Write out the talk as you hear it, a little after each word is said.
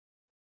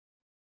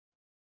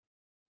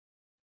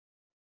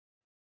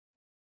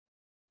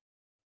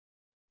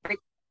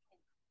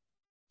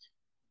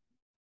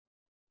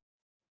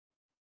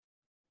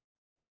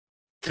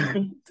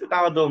Você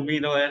tava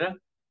dormindo, era?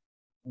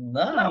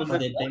 Não, Não, eu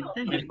você acordei tá tem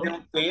dormindo tem tempo.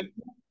 um tempo.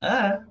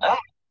 É.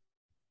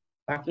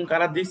 Tá com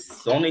cara de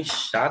sono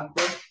inchado.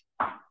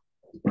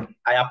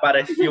 Aí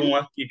aparece um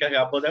aqui que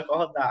acabou de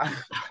acordar.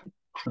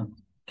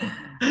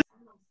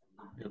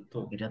 Eu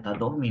tô. Eu já tá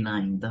dormindo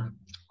ainda.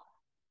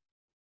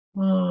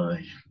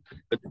 Ai.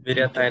 Eu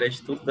deveria estar era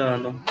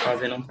estudando,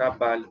 fazendo um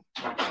trabalho.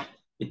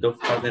 E tô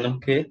fazendo o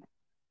quê?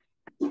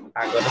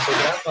 Agora eu tô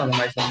gravando,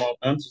 mas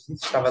antes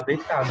estava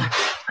deitado.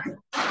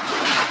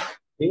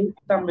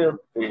 Eita, meu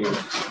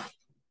Deus.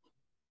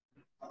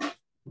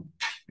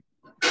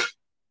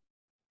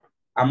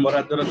 A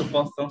moradora do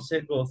Poção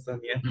chegou,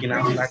 Sannin, aqui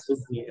na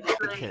cozinha.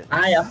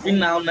 Ai,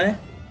 afinal, né?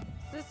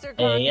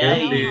 É, e Meu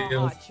aí?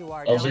 Deus.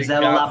 É Gisela Obrigado,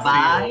 senhor.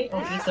 Labai ou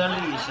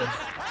Lixas?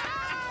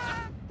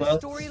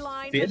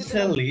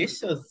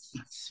 Especialistas?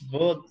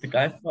 Vou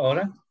ficar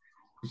fora.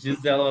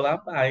 Gisela lá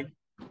vai.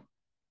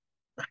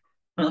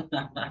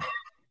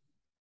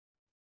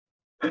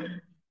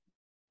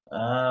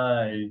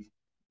 Ai.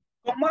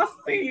 Como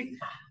assim?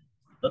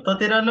 Eu tô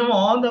tirando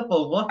onda,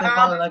 pô. Você Ah,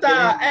 falando aquele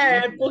tá.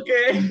 É, dia.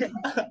 porque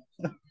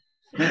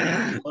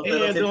Você não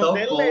eu se dei um tocou,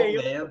 delay.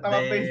 Eu meu tava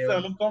Deus.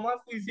 pensando, como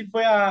assim? Se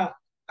foi a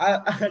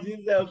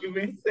Gisela que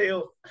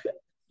venceu.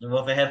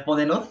 Você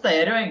respondendo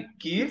sério, hein?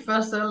 Que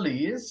Sim,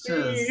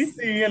 Lixas.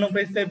 sim, eu não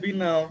percebi,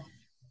 não.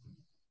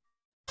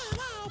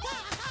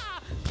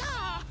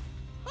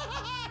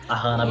 A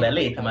Hannah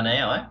belíssima,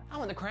 né? Olha.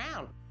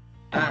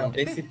 Ah,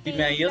 desse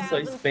time aí eu sou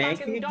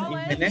Spank e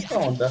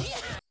Reneconda.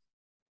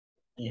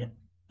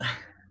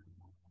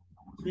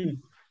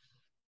 Hum.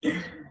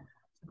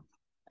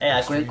 É,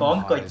 a Queen Extreme Kong,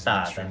 highs and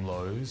coitada. extreme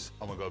lows.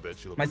 Oh my god,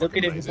 bet you look Mas eu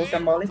fucking queria que fosse a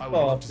amazing. Molly I would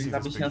love to see Poppins. A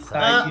this bichinha big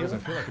crowd of viewers. I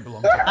saiu. feel like it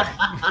belongs to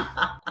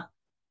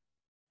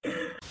me.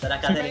 Será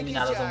que as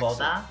eliminadas vão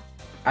voltar?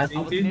 A I was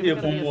gente never viu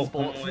going to be a como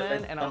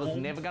sportsman and I was elas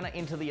never going to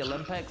enter the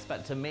Olympics,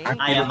 but to me, Ai,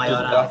 a aquilo maior,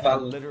 tudo que ela I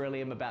falou.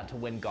 literally am about to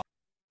win gold.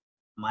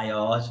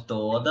 maior de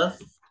todas.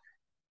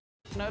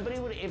 Nobody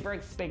would ever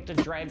expect a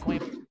drag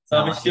queen. Só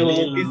Não, vestiu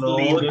aquele looks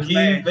lindos, look,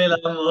 né?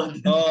 pelo amor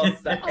de Deus.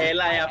 Nossa,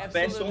 ela é I a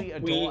fashion absolutely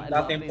adore queen and da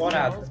love these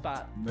temporada. girls,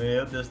 but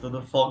Meu Deus, tudo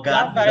E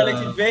a Violet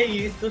folgadão. vê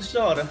isso,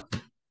 chora.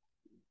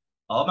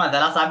 Ó, mas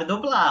ela sabe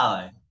dublar,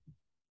 ué.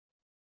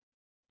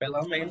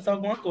 Pelo menos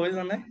alguma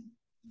coisa, né?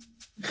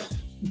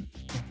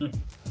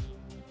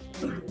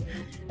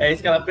 É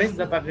isso que ela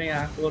precisa para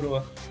ganhar a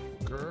coroa.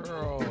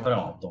 Girl.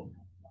 Pronto.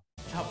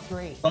 top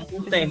three. Quanto This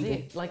is tempo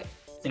it. Like,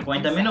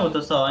 50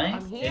 minutos só, hein?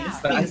 I'm here. Eles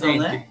pra pisam, gente?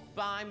 né?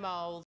 bye,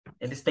 moles.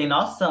 Eles têm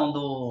noção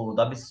do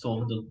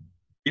absurdo.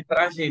 E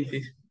pra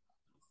gente?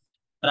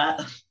 Pra...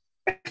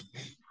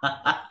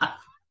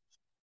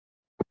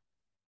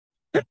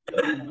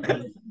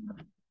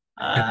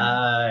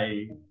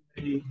 Ai,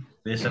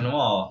 deixa no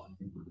ó.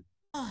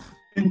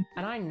 And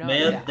I know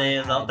Meu that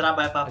Deus, olha o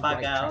trabalho pra a great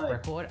pagar, track ué.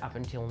 record up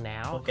until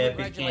now. Porque é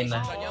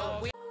pequena.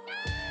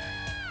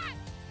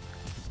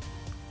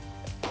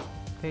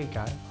 There you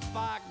go.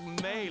 Fuck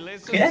me,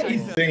 let's Que é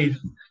isso, hein?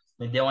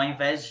 Me deu uma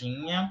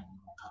invejinha.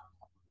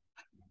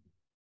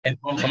 É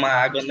bom tomar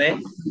água, né?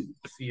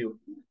 Fio.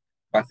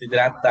 Pra se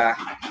hidratar.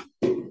 Acho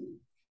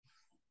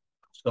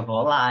que eu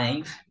vou lá,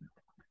 hein?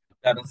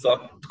 Cara,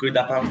 só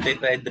cuidar pra não ter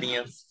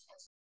pedrinhas.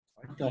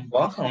 Tem um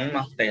borrão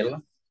na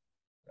tela.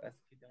 Parece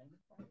que tem um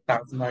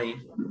fantasma aí.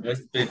 Um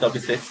espírito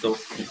obsessor.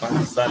 Um quarto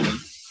de Sannin.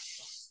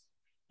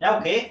 É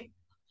o quê?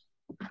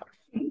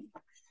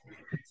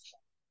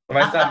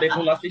 Vai saber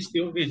quando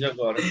assistir o vídeo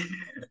agora.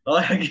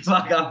 Olha que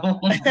vagabundo.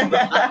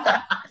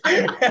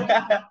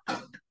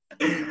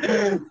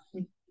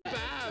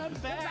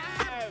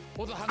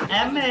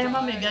 É mesmo,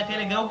 amiga.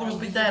 Aquele girl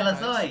group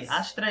delas, oi.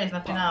 As três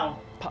na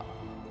final.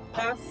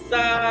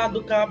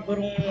 Passado,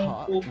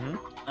 cabrunco.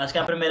 Acho que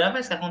é a primeira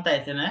vez que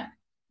acontece, né?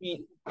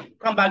 E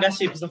com a Baga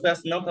Chips não foi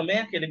assim não também,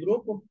 aquele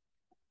grupo?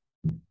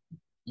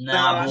 Não,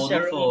 Não, a a Blue não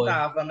Cheryl não foi.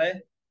 tava,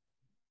 né?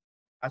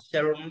 A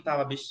Cheryl não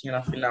tava bichinha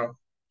na final.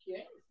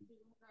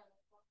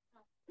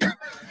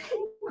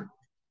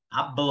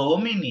 A Blue,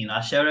 menino.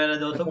 A Cheryl era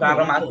de outro Pra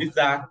grupo.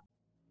 aromatizar.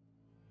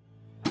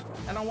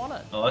 And I want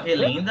it. Ó, que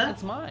linda.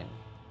 It's mine.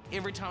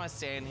 Every time I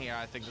stand here,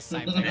 I think the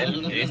same thing.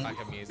 It's like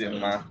a music.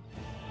 Belíssima.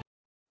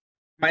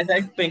 Mas a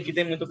Spank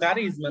tem muito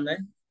carisma, né?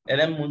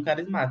 Ela é muito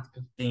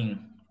carismática. Sim.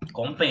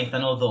 Compensa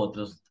nos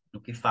outros. No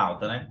que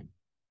falta, né?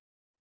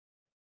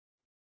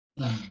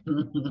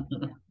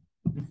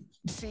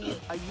 Receive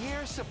a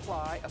year's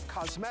supply of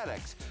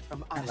cosmetics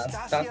from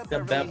Anastasia Anastasia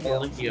Beverly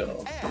Beverly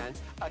Hills Hills. and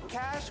a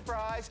cash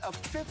prize of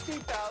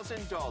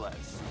 $50,000,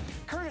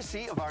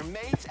 courtesy of our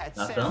mates at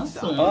Tá Samsung.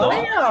 dançando.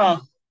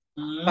 Olha!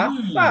 Hum.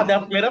 Passada, é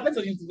a primeira vez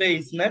que a gente vê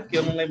isso, né? Porque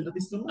eu não lembro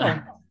disso, não.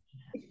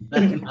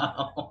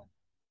 Não.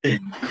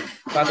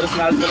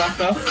 Patrocinado pela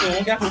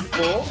Samsung, a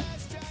RuPaul.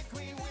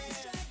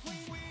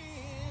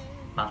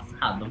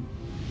 Passado.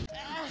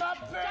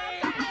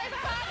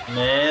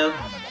 Meu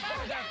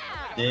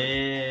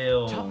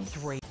Deus. Top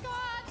three.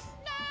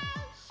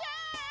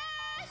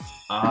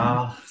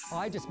 Ah,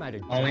 I just made a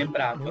Não joke.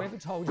 lembrava. Whoever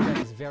told you that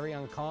is very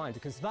unkind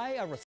because they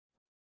are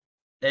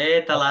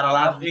eita, Lara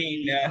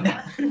Lavigne.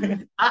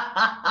 Lavinha.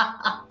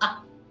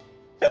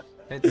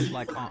 It's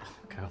like, oh,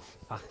 God,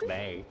 fuck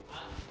me.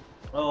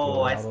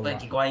 Oh, a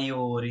Spank com a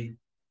Yuri.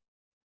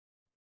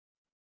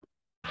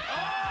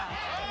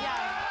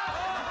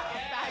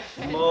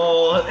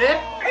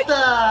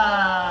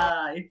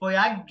 Eita! E foi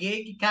a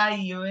gay que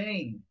caiu,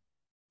 hein?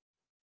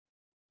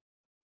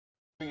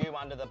 You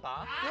under the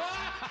bar?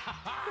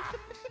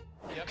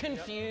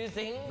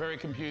 Confusing. Very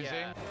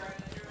confusing.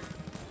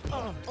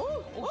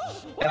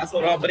 Elas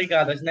foram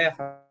obrigadas, né,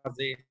 a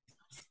fazer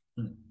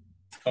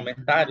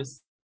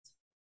comentários.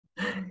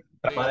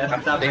 Parece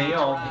que tá bem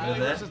óbvio,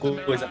 né?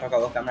 Coisa pra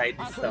colocar na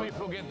edição.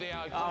 People get the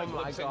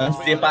outcome.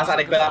 Antes de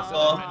passarem pela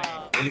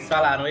porta, eles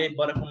falaram, ei,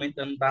 bora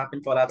comentando da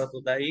temporada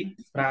toda aí,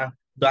 pra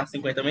dar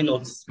 50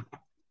 minutos.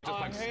 Just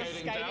like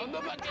skating down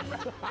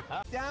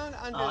the Down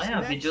Under's Olha,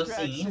 next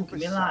videozinho, drag que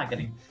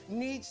milagre. superstar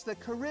needs the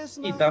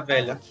charisma Eita, of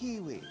velha. a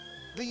kiwi,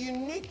 the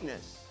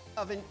uniqueness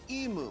of an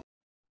emu.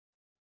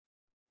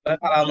 Vai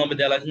falar o nome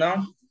delas,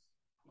 não?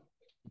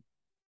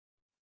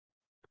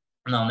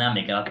 Não, né,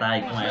 amiga? Ela tá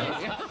aí com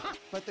ela.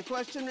 But the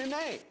question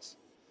remains,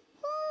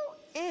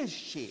 who is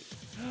she?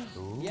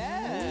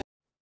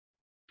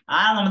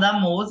 Ah, o nome da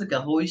música,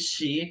 Who is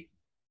She?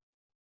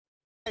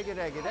 Egg,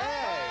 egg, egg.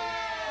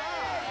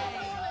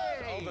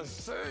 Oh, the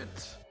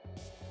suit.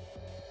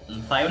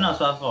 Não saiu não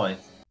sua voz.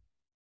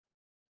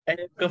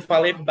 É porque eu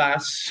falei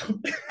baixo.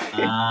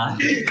 Ah,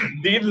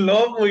 De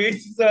novo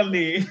isso,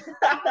 Sannin.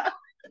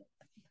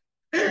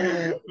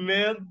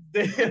 Meu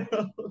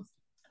Deus.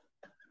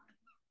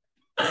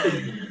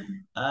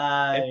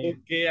 ai, É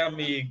porque,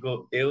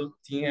 amigo, eu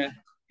tinha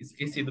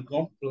esquecido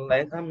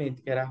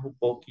completamente que era a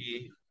RuPaul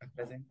que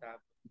apresentava.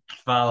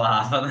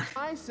 falava, né?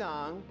 My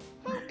song,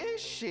 who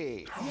is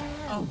she?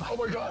 Oh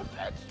my God.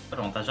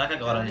 Pronto, já que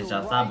agora a gente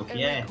já sabe o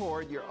que é.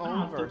 Record your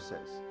own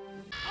verses.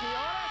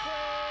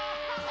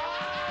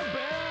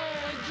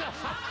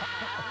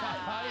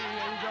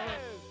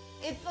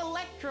 It's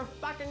Electra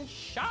fucking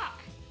Shock.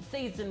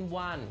 Season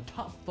 1,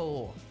 top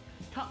 4,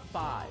 top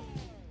 5,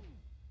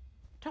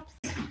 top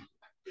 6.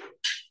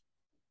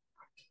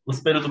 Os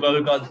pelos do meu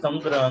bigode tão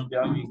grandes,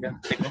 amiga.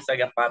 Você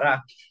consegue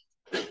aparar?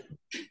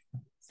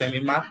 Sem me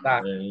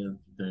matar. Meu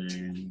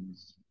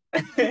Deus.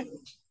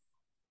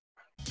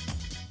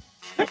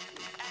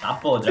 Tá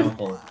podre, ela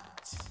podre.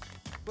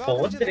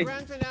 Welcome to the Podre.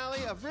 grand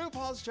finale of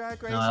RuPaul's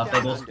Drag Race Não, ela Down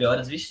pegou os Under.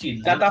 piores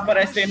vestidos. Já Né? tá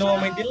parecendo o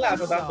Homem de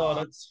Lava da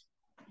Dorothy.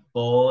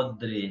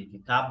 Podre. Que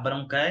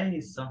cabrão que é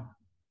isso?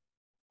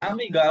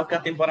 Amiga, é o que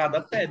a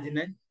temporada pede,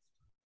 né?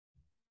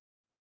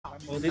 Pelo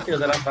amor de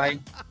Deus,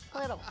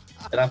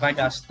 ela vai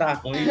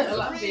gastar com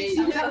isso? Reese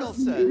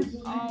Nicholson.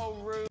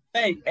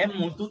 É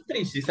muito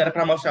triste. Isso era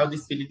pra mostrar o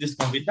desfile dos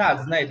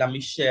convidados, né? Da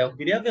Michelle.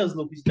 Queria ver os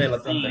looks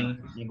dela também.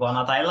 Sim, igual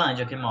na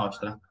Tailândia que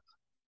mostra.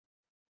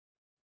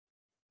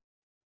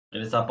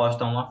 Eles só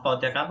postam uma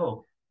foto e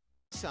acabou.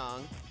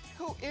 Song,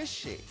 who is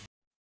she?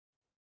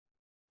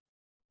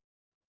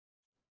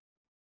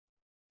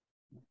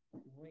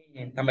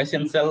 Tá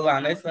mexendo no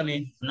celular, né,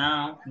 Sannin?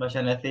 Não,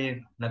 baixando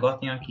esse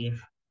negocinho aqui.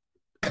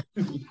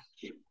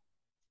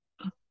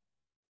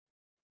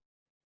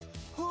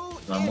 Who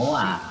Vamos is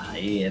lá.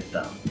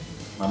 Eita.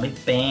 Vamos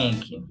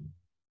Pink.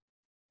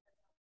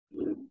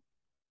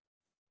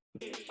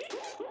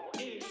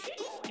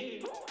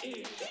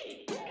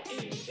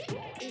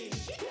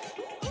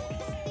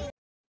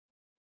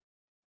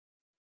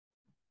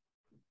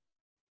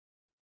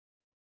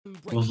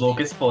 Os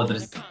looks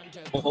podres.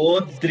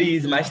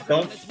 Podres, mas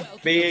tão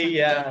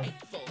feia.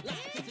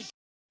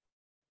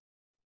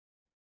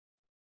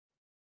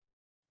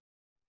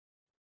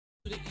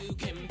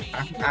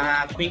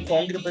 A Queen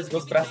Kong do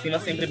pescoço pra cima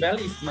sempre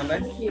belíssima, né?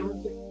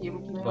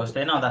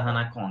 Gostei não da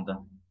Anaconda.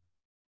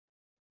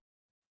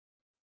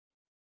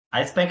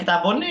 A Spank tá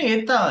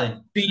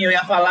bonita. Sim, eu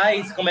ia falar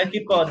isso. Como é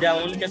que pode? A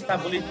única que tá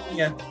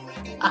bonitinha.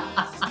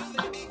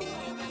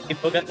 E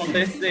foi o que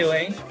aconteceu,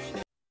 hein?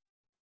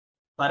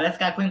 Parece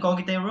que a Queen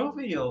Kong tem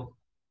reveal.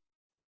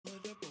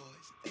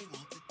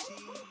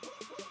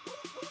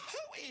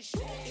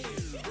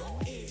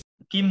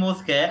 Que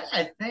música é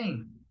essa,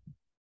 hein?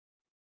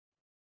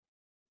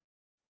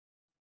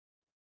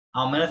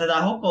 Ao menos é da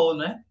RuPaul,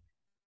 né?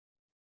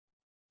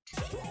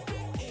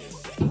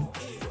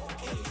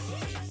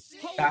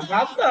 Tá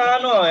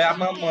arrasando, ó, é a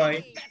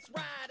mamãe.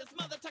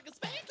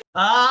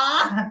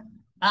 Ah!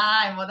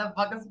 Ai,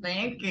 motherfucker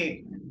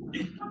Spank.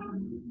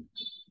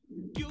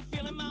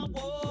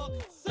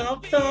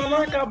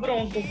 Santana,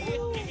 cabronco.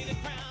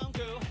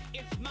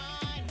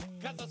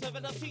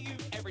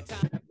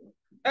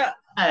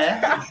 É.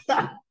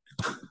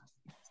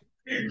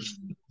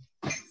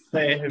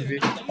 Serve.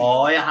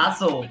 Olha,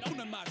 arrasou.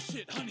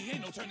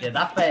 Dia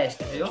da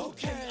festa, viu?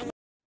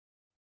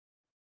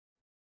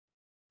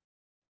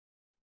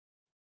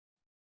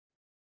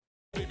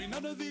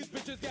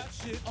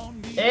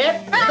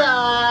 Eita!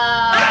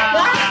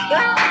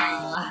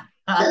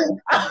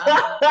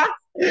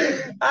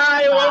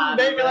 Ai, eu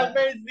amei que ela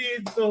fez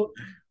isso.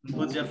 Não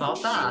podia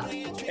faltar.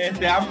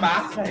 Essa é a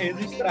marca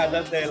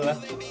registrada dela.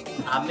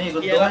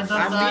 Amigo, E ela, dois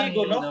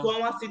amigo, não dançarinos.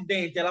 foi um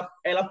acidente.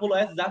 Ela pulou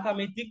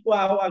exatamente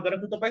igual. Agora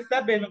que eu tô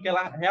percebendo que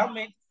ela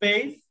realmente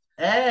fez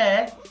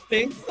É,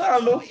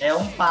 Pensando. é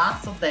um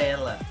passo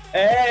dela.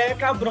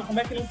 Cabrão, como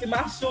é que não se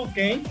machuca,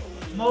 hein?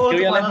 Muito, Eu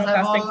ia quando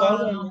levantar sai sem volando.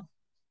 coluna.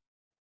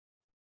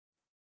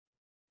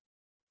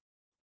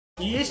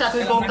 Ixi, a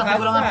Queen Ela tá tá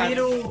segurando a casada.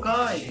 peruca,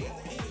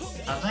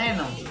 olha. Tá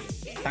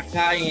vendo? Tá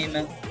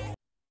caindo.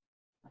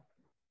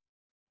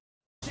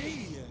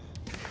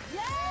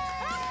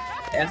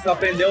 É só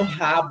prender o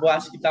rabo,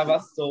 acho que tava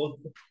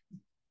solto.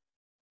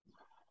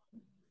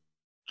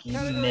 Que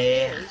Grand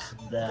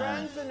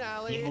merda.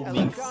 finale, Que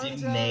remix de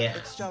Eleganza, merda.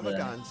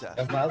 Extravaganza.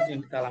 É o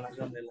Valzinho que tá lá na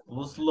janela.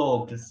 Os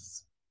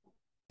loucos.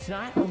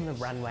 Tonight on the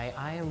runway,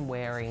 I am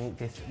wearing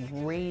this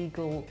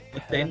regal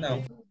Gostei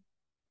não.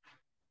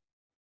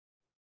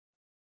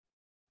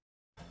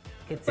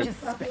 It's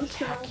just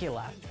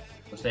spectacular.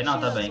 Gostei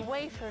não, tá bem.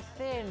 Wafer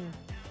thin.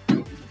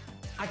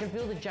 I can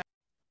feel the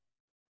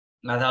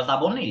Mas ela tá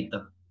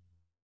bonita.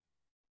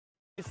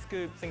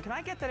 Scoops, and can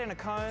I get that in a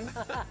cone?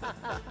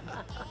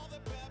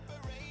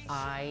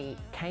 I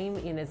came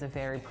in as a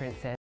fairy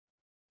princess.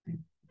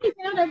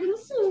 Tem a Neve do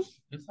Sul.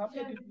 Eu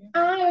sabia que tinha.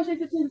 Ah, eu achei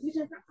que tinha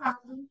visto pra casa.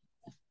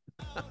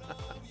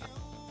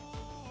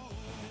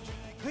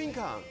 Queen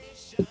Kong.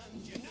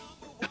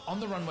 On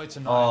the runway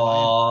tonight.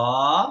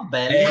 Ó,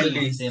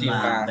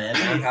 belíssima.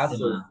 Belíssima.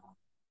 Arrasou. Belíssima.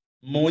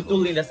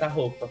 Muito linda essa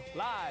roupa.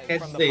 Live Quer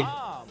from the dizer,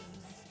 palm.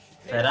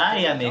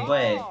 Peraí, amigo,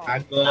 é.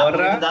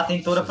 agora. Da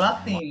cintura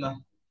pra cima.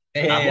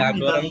 Tá bonita Agora eu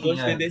não assim,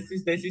 gostei é.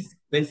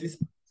 desses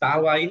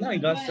talos aí, não,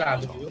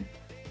 enganchado, viu?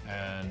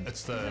 And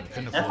it's the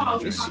pinnacle. É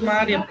falso. Vixe,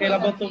 Maria, porque ela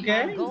botou o que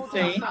é isso,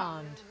 hein?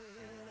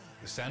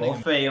 Ficou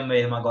feio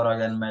mesmo, agora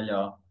olhando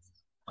melhor.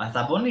 Mas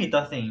tá bonito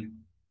assim.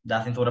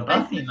 Da cintura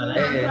pra cima, né?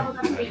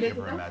 I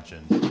never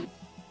imagined.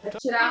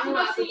 Tirar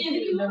uma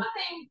comida.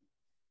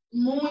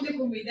 Muita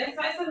comida. É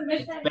só essas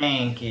besteiras.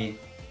 Pink.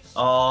 On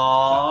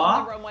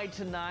Ó. the runway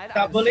tonight,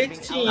 Tá I'm serving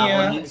bonitinha.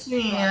 Tá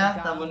bonitinha,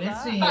 tá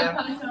bonitinha.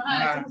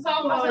 Tá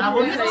Tá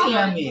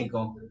bonitinha,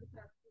 amigo.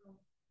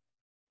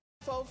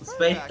 Full Os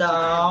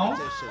peitão.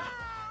 competition.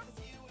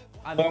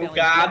 I'm feeling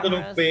Folgado no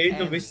glamorous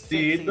peito, and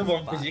vestido. sexy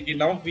Vamos as fingir fuck. que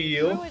não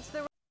viu. Ooh, it's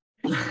the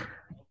Não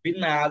vi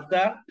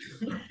nada.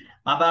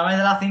 Mas pelo menos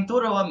ela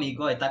cinturou,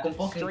 amigo. Olha, tá com um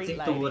pouquinho de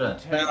street cintura.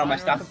 lady turns Não,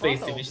 mas tá owner of the feio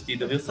esse bottle.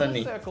 vestido, viu, Full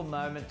Sannin? circle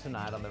moment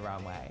tonight on the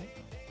runway.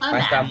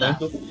 Mas tá Nada.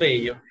 muito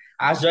feio.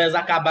 As joias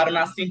acabaram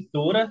na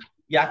cintura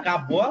e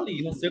acabou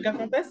ali. Não sei o que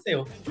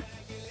aconteceu.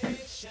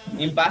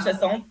 Embaixo é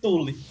só um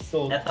tule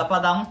solto. É só pra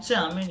dar um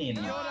tchan,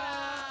 menino.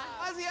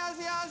 Ozzy,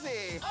 Ozzy,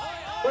 Ozzy.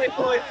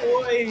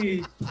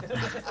 Oi.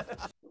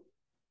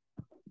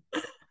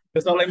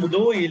 Eu só lembro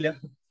do William,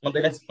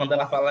 quando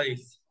ela fala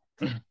isso.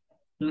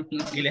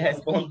 Ele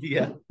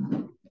respondia.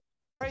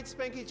 All right,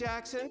 Spanky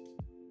Jackson.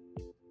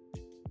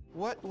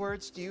 What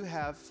words do you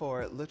have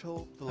for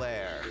little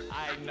Blair?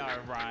 I know,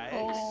 right?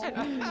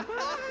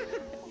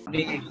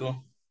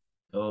 Amigo,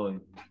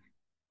 Oi.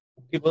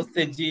 o que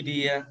você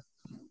diria?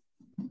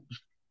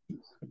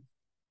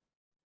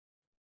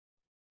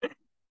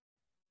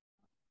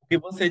 O que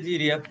você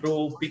diria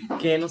pro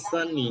pequeno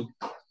Sannin?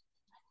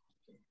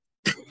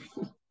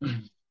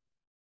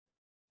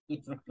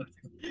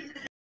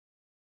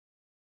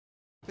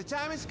 The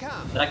time has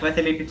come. Será que vai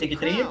ter lip sync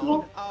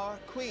triplo? Crown our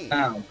queen.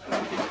 Não,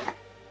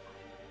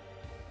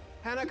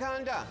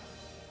 Anaconda.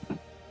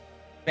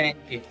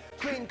 Pink.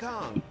 Queen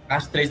Kong.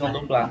 As três vão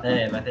dublar.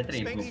 É, vai ter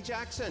triplo. Spanky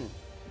Jackson.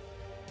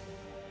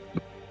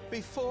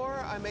 Before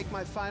I make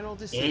my final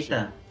decision,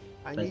 Eita.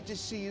 I need to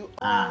see you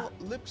Ah. all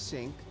lip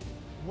sync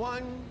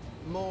one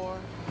more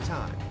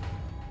time.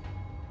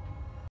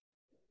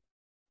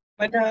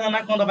 Mas a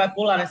Anaconda vai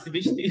pular nesse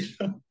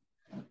vestido.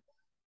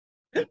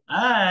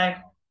 Ah,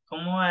 é.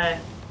 Como é?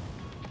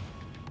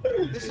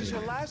 This is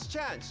your last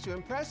chance to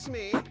impress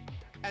me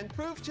and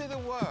prove to the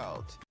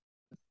world.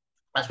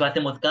 Acho que vai ter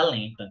música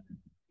lenta.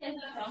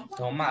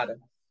 Tomara.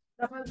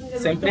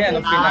 Sempre é no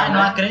final, Ai,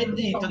 não né?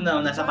 acredito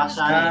não nessa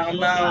baixaria.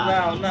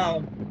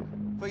 Não.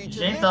 For you to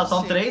Gente, lip só são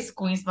sync 3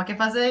 queens, pra que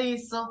fazer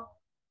isso?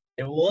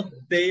 Eu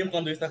odeio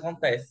quando isso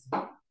acontece.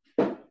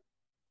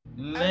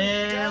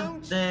 Meu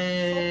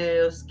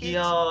Deus, que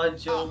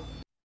ódio.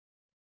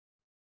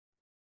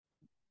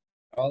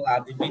 Olha lá,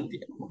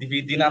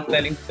 dividindo a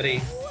tela em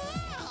 3.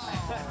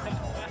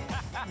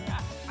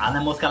 Ah,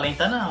 não é música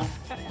lenta não.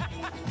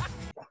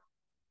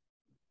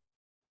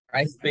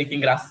 A Spank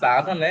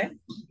engraçada, né?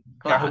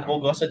 Que a Claro.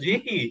 RuPaul gosta de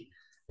rir.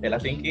 Ela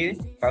tem que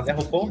fazer a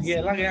RuPaul rir,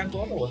 ela ganha a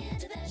coroa.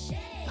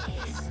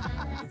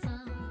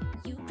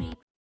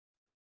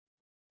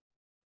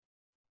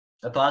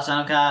 Eu tô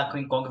achando que a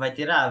Queen Kong vai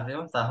tirar,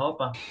 viu? Essa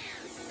roupa.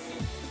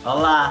 Olha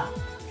lá.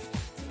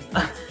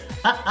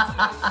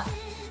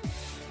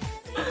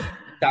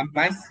 Tá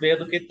mais feia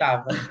do que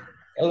tava.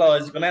 É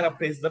lógico, né? Ela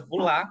precisa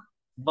pular.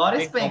 Bora,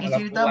 Tem como Spank, ela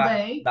tire pular,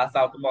 também. dar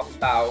salto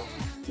mortal.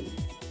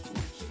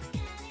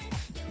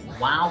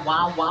 Uau,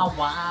 uau, uau,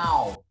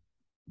 uau.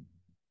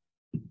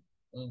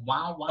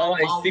 Uau, uau,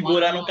 Olha, uau,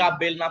 segurando uau. o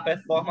cabelo na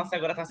performance,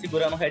 agora tá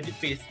segurando o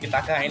headpiece, que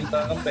tá caindo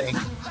também.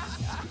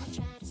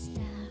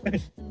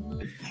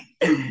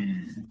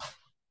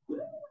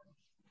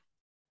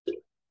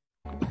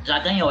 Já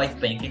ganhou a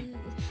Spank.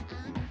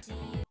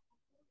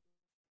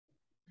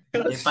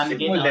 E pra Oxi,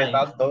 ninguém não, mulher, hein?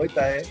 tá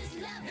doida, é?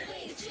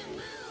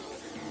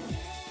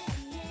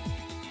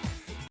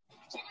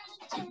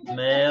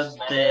 Meu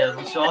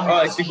Deus, um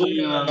Ó, shortinho,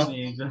 segurando.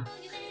 amigo.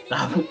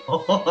 Tá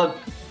bom.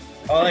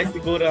 Ó,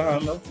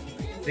 segurando.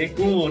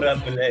 Segura,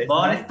 mulher.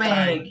 Bora, Não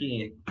cai.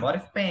 Spank. Bora,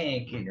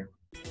 Spank.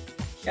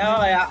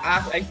 Ó,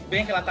 a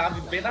Spank, ela tá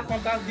vivendo a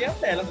fantasia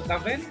dela, você tá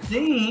vendo?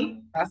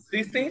 Sim. Tá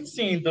se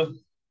sentindo.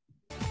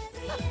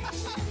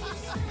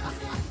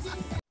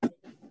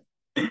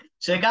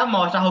 Chega,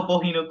 mostra a RuPaul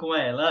rindo com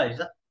ela. Ó,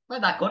 já vai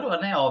dar coroa,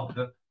 né?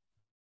 Óbvio.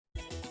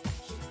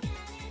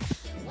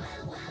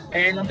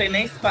 É, não tem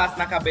nem espaço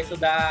na cabeça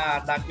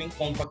da Queen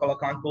Kong pra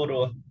colocar uma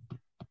coroa.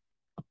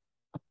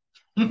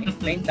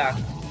 Nem dá.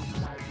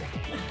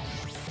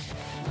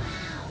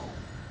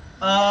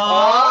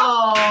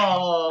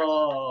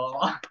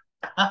 Oh!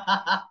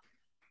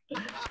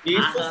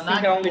 Isso Arrana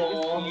sim é um a lip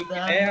conta. sync,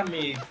 é,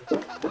 amigo.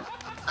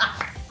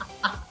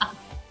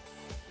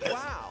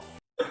 Wow.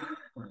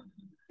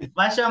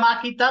 Vai chamar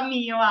a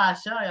Kitamin, eu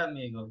acho, olha,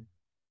 amigo.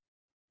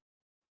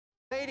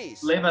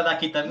 Ladies, Lembra da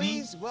Kitamin?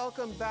 please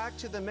welcome back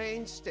to the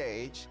main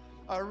stage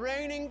a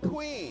reigning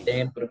queen.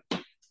 Lembro.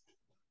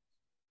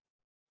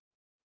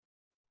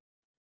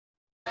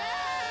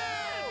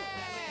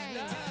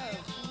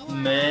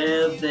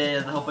 Meu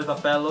Deus, a roupa de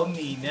papel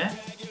alumínio, né?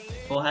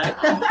 Porra, é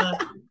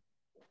essa.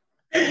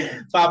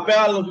 Papel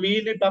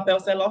alumínio e papel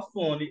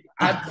celofone.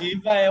 A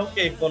diva é o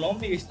quê?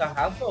 Economista.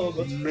 Arrasou,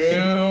 gostei.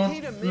 Meu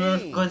Kitamin,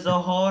 Deus, coisa so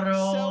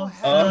horrorosa.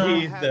 happy to have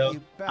Horrível.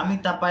 you A mim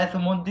back. tá parecendo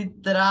um monte de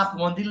trapo, um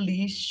monte de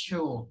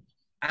lixo.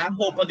 A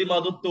roupa de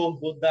modo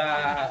turbo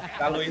da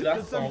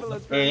Luísa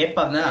Sonza.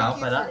 Epa, não,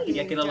 peraí,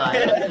 aquilo lá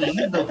é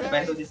lindo,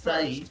 perto disso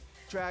aí.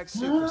 Drag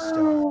superstar.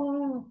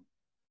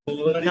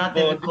 Como é que ela Podre,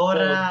 teve podre,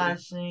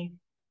 coragem?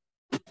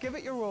 Give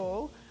it your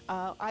all.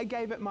 I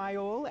gave it my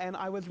all, and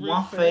I was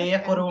Uma rude feia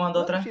first, and coroando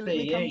look, outra she let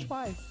me feia, come hein?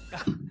 twice.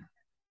 podre.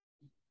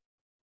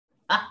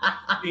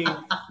 Sim.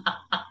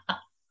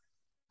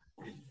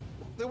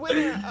 The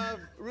winner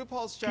of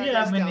RuPaul's Drag Que é,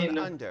 Race Down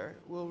menino? Under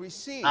will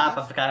receive Ah,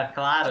 pra ficar a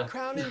claro.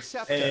 crown and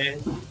scepter. É,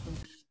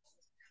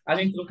 a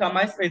gente nunca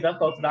mais fez a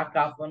foto da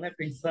capa, né?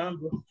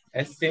 Pensando.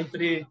 É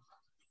sempre.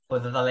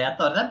 Coisas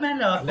aleatórias. É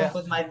melhor, uma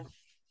coisa mais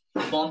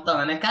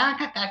espontânea.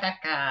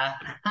 KKKKK.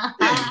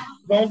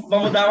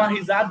 Vamos dar uma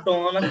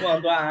risadona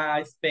quando a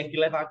Spank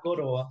levar a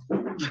coroa.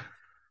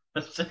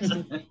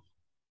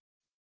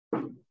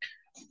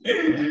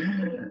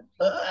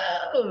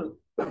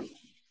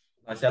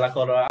 Mas se ela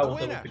coroar a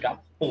outra, eu vou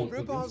ficar puto. Viu?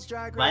 RuPaul's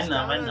Drag Vai Race não,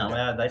 Down vai não. Under.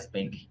 É a da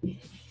Spank.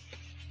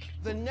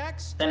 The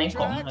next Tem nem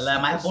como. drag Ela é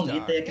mais superstar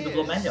bonita e aqui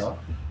dublou is melhor.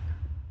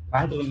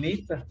 Mais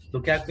bonita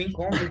do que a Queen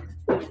Kong.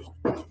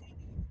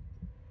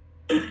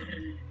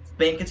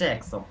 Spank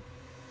Jackson.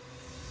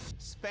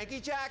 Spanky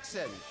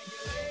Jackson.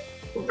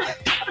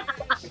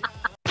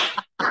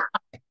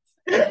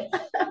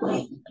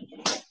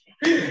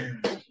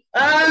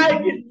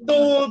 Ai, que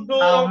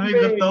tudo! Amigo,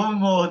 homem! tô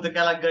morto que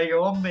ela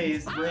ganhou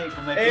mesmo, hein?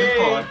 Como é que Ei,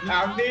 pode?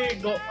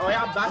 amigo, olha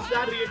a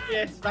baixaria que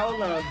é essa da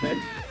Holanda.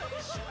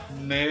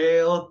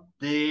 Meu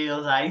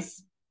Deus, a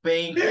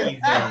Spank, velho.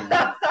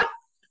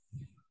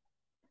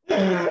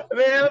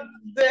 Meu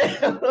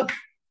Deus!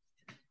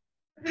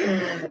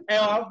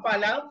 É uma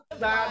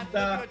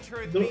palhaçada.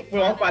 Foi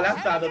uma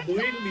palhaçada do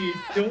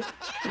início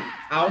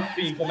ao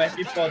fim. Como é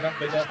que pode uma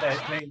coisa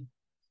dessa, hein?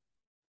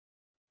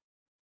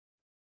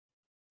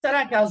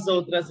 Será que as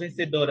outras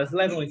vencedoras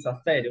levam isso a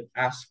sério?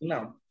 Acho que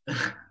não.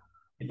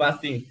 Tipo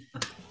assim,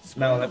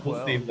 não, não é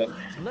possível.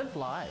 Live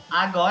live.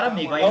 Agora,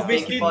 amigo, a Olha o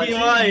Spank pode...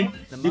 vestidinho aí,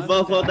 de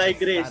vovó da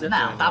igreja.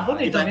 Não, tá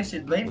bonito o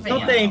vestido, bem bem.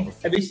 Não tem,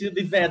 é vestido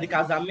de véia de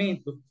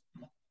casamento?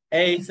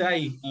 É isso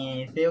aí.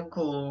 Seu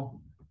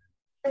cu.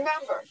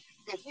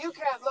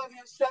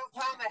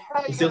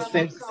 O seu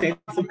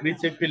senso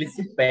crítico, ele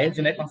se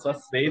perde, né, com as suas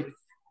faves.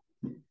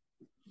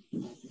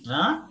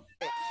 Hã?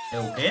 É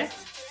o quê?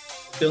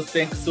 Seu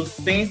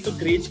senso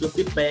crítico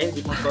se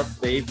perde com suas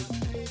faves.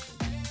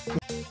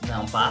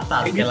 Não,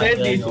 passado, Tem que que ela ser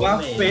disso, ganhou uma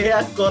mesmo.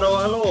 feia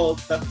coroando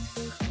outra.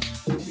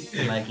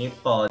 Como é que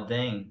pode,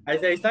 hein?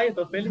 Mas é isso aí, eu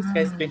tô feliz que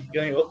a Spank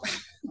ganhou.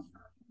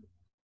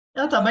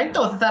 Eu também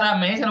tô,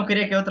 sinceramente, eu não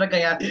queria que outra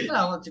ganhasse,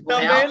 não. Tipo,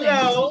 Também realmente.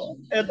 não,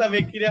 eu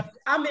também queria.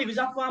 Amigo,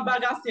 já foi uma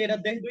bagaceira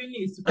desde o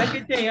início. O que é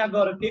que tem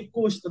agora? Que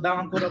custa dar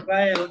uma coroa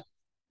pra ela?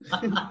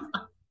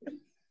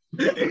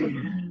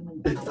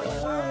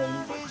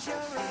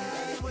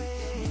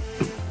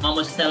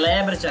 Vamos de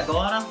Celebrity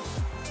agora.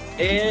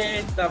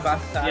 Eita, E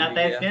baixaria.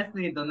 até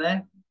esquecido,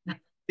 né?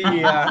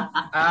 Tia.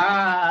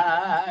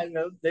 Ai,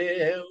 meu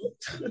Deus.